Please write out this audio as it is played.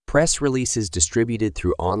Press releases distributed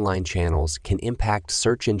through online channels can impact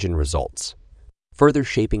search engine results, further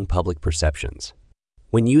shaping public perceptions.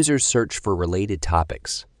 When users search for related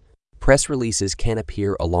topics, press releases can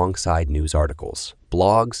appear alongside news articles,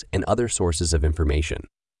 blogs, and other sources of information.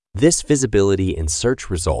 This visibility in search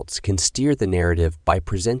results can steer the narrative by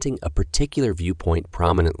presenting a particular viewpoint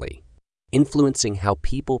prominently, influencing how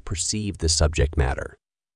people perceive the subject matter.